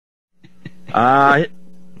I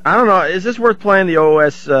don't know. Is this worth playing the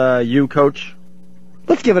OSU coach?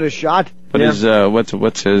 Let's give it a shot. What is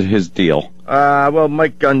what's his deal? Well,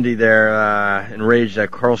 Mike Gundy there enraged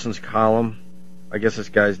at Carlson's column. I guess this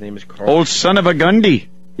guy's name is Carlson. Old son of a Gundy.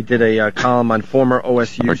 He did a column on former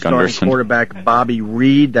OSU starting quarterback Bobby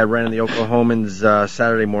Reed that ran in the Oklahomans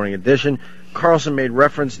Saturday morning edition. Carlson made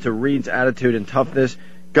reference to Reed's attitude and toughness.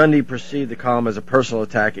 Gundy perceived the column as a personal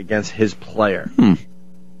attack against his player. I'm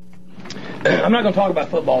not going to talk about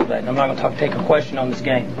football today, and I'm not going to take a question on this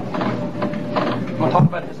game. I'm going to talk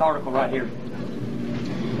about this article right here.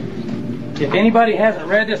 If anybody hasn't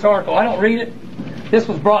read this article, I don't read it. This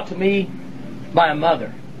was brought to me by a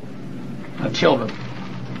mother of children.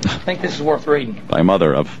 I think this is worth reading. By a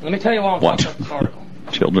mother of Let me tell you why I'm talking about this article.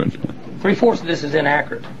 Children. 3/4 of this is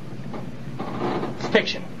inaccurate. It's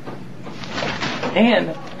fiction.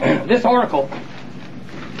 And this article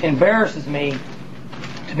embarrasses me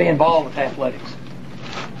to be involved with athletics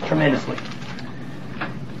tremendously.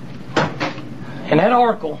 And that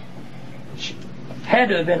article had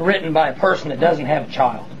to have been written by a person that doesn't have a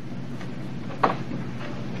child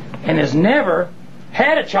and has never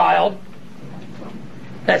had a child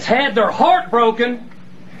that's had their heart broken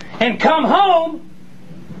and come home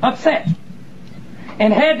upset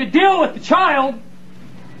and had to deal with the child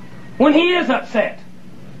when he is upset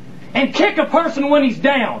and kick a person when he's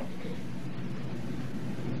down.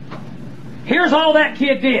 Here's all that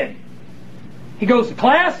kid did. He goes to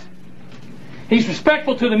class. He's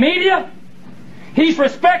respectful to the media. He's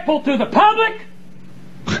respectful to the public.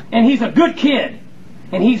 And he's a good kid.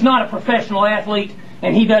 And he's not a professional athlete.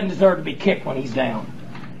 And he doesn't deserve to be kicked when he's down.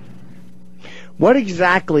 What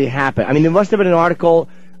exactly happened? I mean, there must have been an article.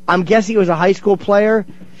 I'm guessing it was a high school player.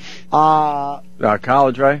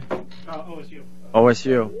 College, right? OSU.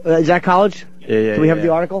 OSU. Is that college? Yeah. Do we have the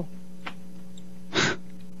article?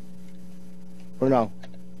 Or no?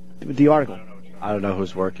 The article. I don't know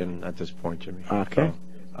who's working at this point, Jimmy. Okay.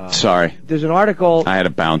 Sorry. There's an article. I had to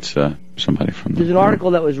bounce somebody from There's an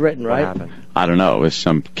article that was written, right? What happened? I don't know. It was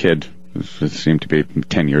some kid who seemed to be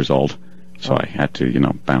 10 years old. So I had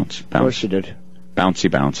to, bounce. Of course you did. Bouncy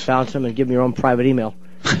bounce. Bounce him and give him your own private email.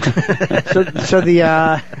 so the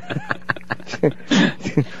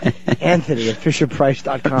Anthony at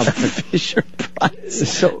FisherPrice.com. Fisher Price.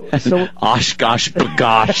 So Osh gosh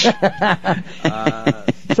bagosh.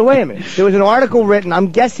 So wait a minute. There was an article written,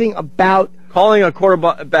 I'm guessing, about calling a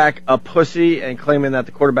quarterback a pussy and claiming that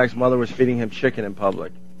the quarterback's mother was feeding him chicken in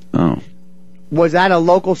public. Oh. Was that a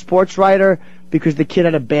local sports writer because the kid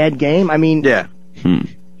had a bad game? I mean... Yeah.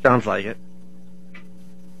 Sounds like it.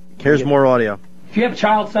 Here's more audio. If you have a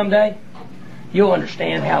child someday, you'll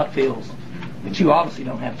understand how it feels. But you obviously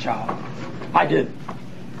don't have a child. I do.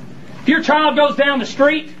 If your child goes down the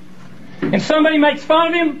street and somebody makes fun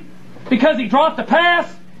of him because he dropped a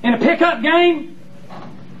pass in a pickup game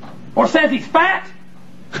or says he's fat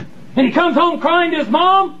and he comes home crying to his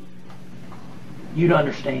mom, you'd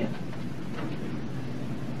understand.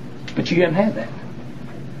 But you didn't have that.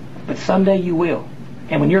 But someday you will.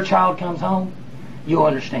 And when your child comes home, you'll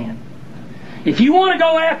understand. If you want to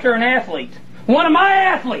go after an athlete, one of my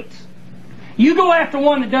athletes, you go after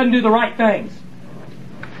one that doesn't do the right things.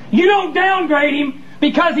 You don't downgrade him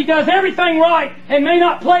because he does everything right and may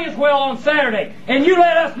not play as well on Saturday. And you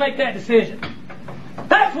let us make that decision.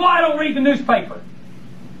 That's why I don't read the newspaper.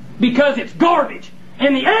 Because it's garbage.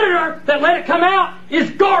 And the editor that let it come out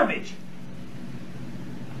is garbage.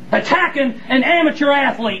 Attacking an amateur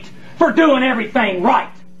athlete for doing everything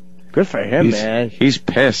right. Good for him, man. He's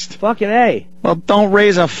pissed. Fucking A. Well, don't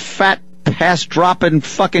raise a fat, pass-dropping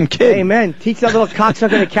fucking kid. Amen. Teach that little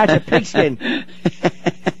cocksucker to catch a pigskin.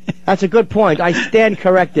 That's a good point. I stand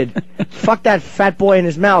corrected. Fuck that fat boy in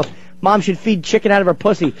his mouth. Mom should feed chicken out of her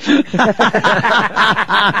pussy. Put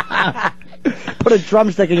a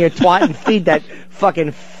drumstick in your twat and feed that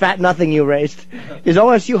fucking fat nothing you raised. Is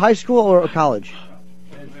OSU high school or college?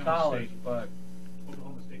 It's college, but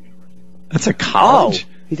Oklahoma State University. That's a college?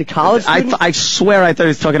 Oh, he's a college student? I swear I thought he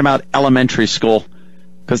was talking about elementary school.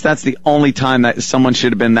 Because that's the only time that someone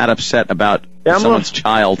should have been that upset about someone's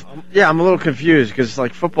child. Yeah, I'm a little confused because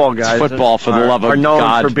like football guys, it's football for the love of are known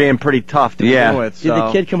God. for being pretty tough to deal with. So. Did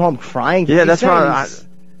the kid come home crying? Yeah, that's right.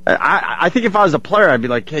 I think if I was a player, I'd be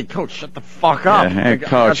like, "Hey, coach, shut the fuck up! Yeah, hey, I got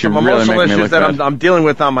coach, some you really emotional make me issues look that bad. I'm dealing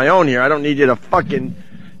with on my own here. I don't need you to fucking,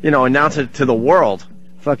 announce it to the world."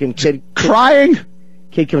 Fucking kid crying.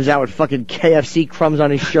 Kid comes out with fucking KFC crumbs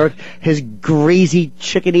on his shirt, his greasy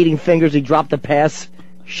chicken-eating fingers. He dropped the pass.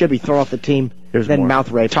 Should be thrown off the team. Here's then more. mouth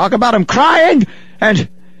rape. Talk about him crying and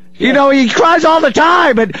You know, he cries all the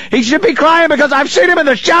time, but he should be crying because I've seen him in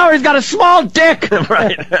the shower. He's got a small dick.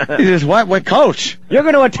 Right. He says, what, coach? You're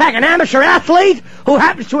going to attack an amateur athlete who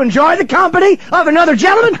happens to enjoy the company of another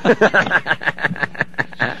gentleman?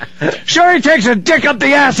 Sure, he takes a dick up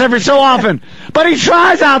the ass every so often, but he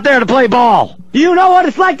tries out there to play ball. Do you know what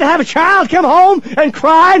it's like to have a child come home and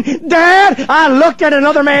cry, Dad, I looked at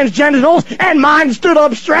another man's genitals and mine stood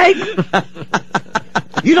up straight?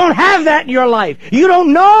 You don't have that in your life. You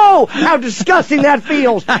don't know how disgusting that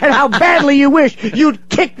feels and how badly you wish you'd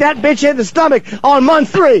kick that bitch in the stomach on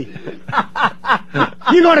month 3.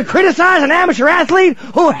 You're going to criticize an amateur athlete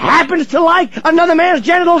who happens to like another man's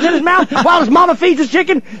genitals in his mouth while his mama feeds his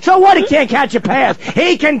chicken? So what? He can't catch a pass.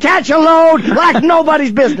 He can catch a load like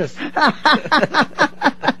nobody's business.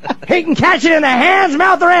 He can catch it in the hands,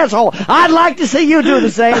 mouth, or asshole. I'd like to see you do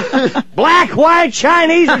the same. Black, white,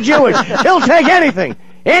 Chinese, or Jewish. He'll take anything.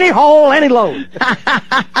 Any hole, any load.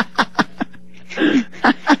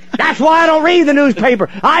 That's why I don't read the newspaper.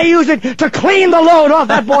 I use it to clean the load off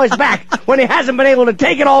that boy's back when he hasn't been able to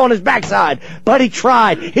take it all on his backside. But he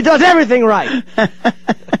tried. He does everything right.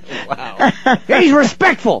 Wow. He's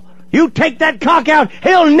respectful. You take that cock out,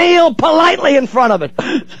 he'll kneel politely in front of it.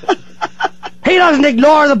 He doesn't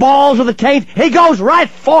ignore the balls or the taint. He goes right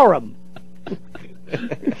for them.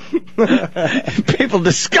 People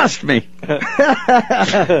disgust me.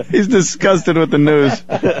 He's disgusted with the news.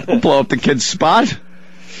 Blow up the kid's spot.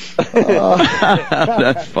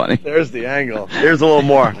 That's funny. There's the angle. Here's a little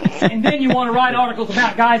more. And then you want to write articles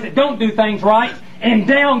about guys that don't do things right and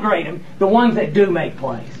downgrade them, the ones that do make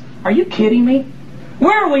plays. Are you kidding me?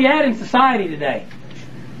 Where are we at in society today?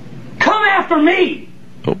 Come after me.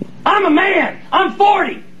 Oh. I'm a man. I'm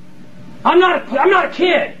 40. I'm not a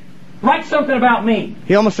kid. Write something about me.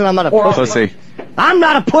 He almost said I'm not a pussy. I'm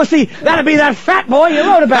not a pussy. That'd be that fat boy you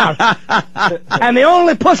wrote about. And the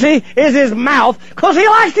only pussy is his mouth, because he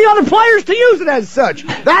likes the other players to use it as such.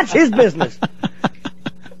 That's his business.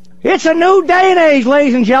 It's a new day and age,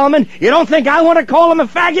 ladies and gentlemen. You don't think I want to call him a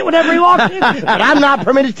faggot whenever he walks in? But I'm not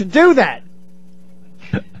permitted to do that.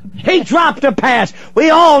 He dropped a pass.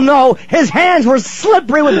 We all know his hands were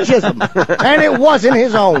slippery with jism, and it wasn't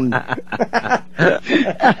his own.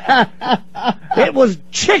 It was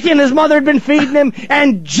chicken his mother had been feeding him,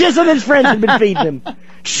 and jism his friends had been feeding him.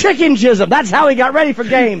 Chicken jism. That's how he got ready for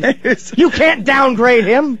games. You can't downgrade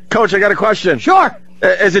him. Coach, I got a question. Sure.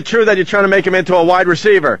 Is it true that you're trying to make him into a wide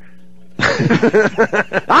receiver?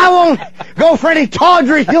 I won't go for any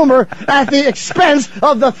tawdry humor at the expense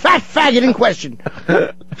of the fat faggot in question.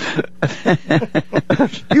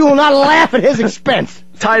 You will not laugh at his expense.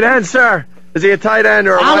 Tight end, sir. Is he a tight end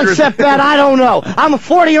or a I'll accept that. I don't know. I'm a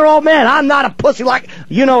 40-year-old man. I'm not a pussy like...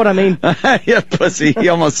 You know what I mean. Yeah, pussy. He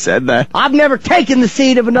almost said that. I've never taken the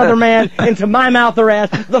seed of another man into my mouth or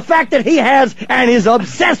ass. The fact that he has and is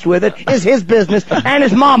obsessed with it is his business, and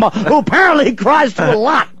his mama, who apparently cries to a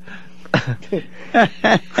lot.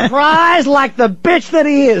 Cries like the bitch that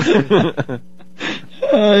he is.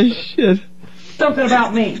 Oh, shit. Something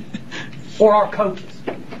about me or our coaches.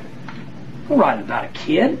 We're writing about a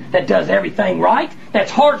kid that does everything right,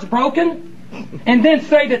 that's heart's broken, and then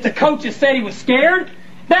say that the coaches said he was scared.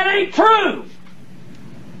 That ain't true.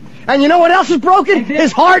 And you know what else is broken?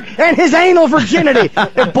 His heart and his anal virginity.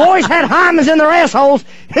 If boys had hymens in their assholes,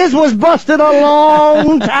 his was busted a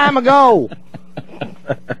long time ago.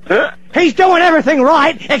 He's doing everything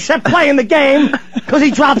right except playing the game because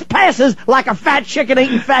he drops passes like a fat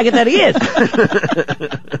chicken-eating faggot that he is.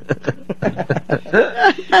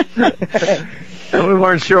 And we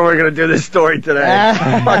weren't sure we were going to do this story today.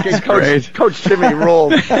 Fucking Coach Jimmy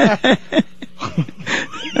rolled. Do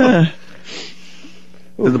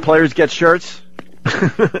the players get shirts?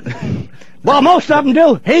 Well, most of them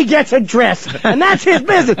do. He gets a dress, and that's his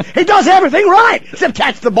business. He does everything right except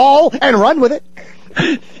catch the ball and run with it.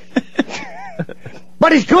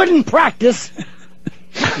 But he's good in practice.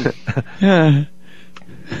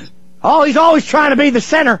 Oh, he's always trying to be the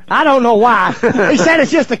center. I don't know why. He said it's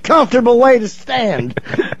just a comfortable way to stand.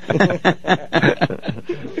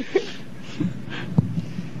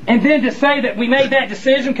 And then to say that we made that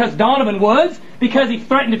decision because Donovan Woods, because he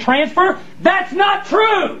threatened to transfer, that's not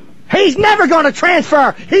true. He's never going to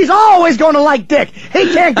transfer. He's always going to like dick.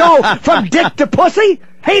 He can't go from dick to pussy.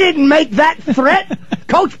 He didn't make that threat.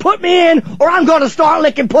 Coach, put me in or I'm going to start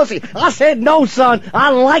licking pussy. I said, no, son.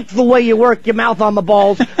 I like the way you work your mouth on the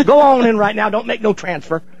balls. Go on in right now. Don't make no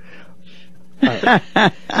transfer.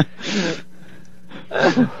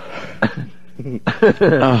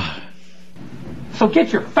 So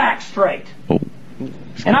get your facts straight.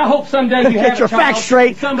 And I hope someday you have Get your a child, facts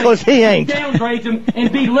straight, somebody 'cause he ain't. downgrades him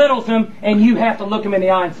and belittles him, and you have to look him in the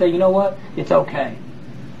eye and say, you know what? It's okay.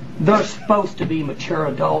 They're supposed to be mature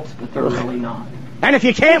adults, but they're really not. And if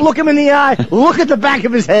you can't look him in the eye, look at the back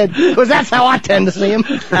of his head, because that's how I tend to see him.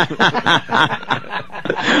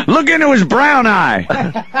 Look into his brown eye.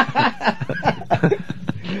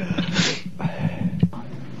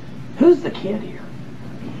 Who's the kid here?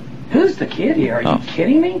 Who's the kid here? Are you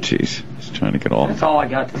kidding me? Jeez, he's trying to get off. That's all I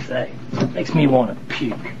got to say. Makes me want to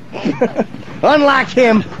puke. Unlike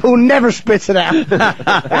him, who never spits it out.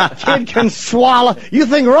 That kid can swallow. You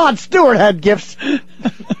think Rod Stewart had gifts?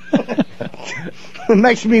 It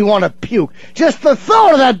makes me want to puke. Just the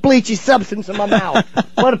thought of that bleachy substance in my mouth.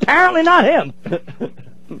 But apparently not him.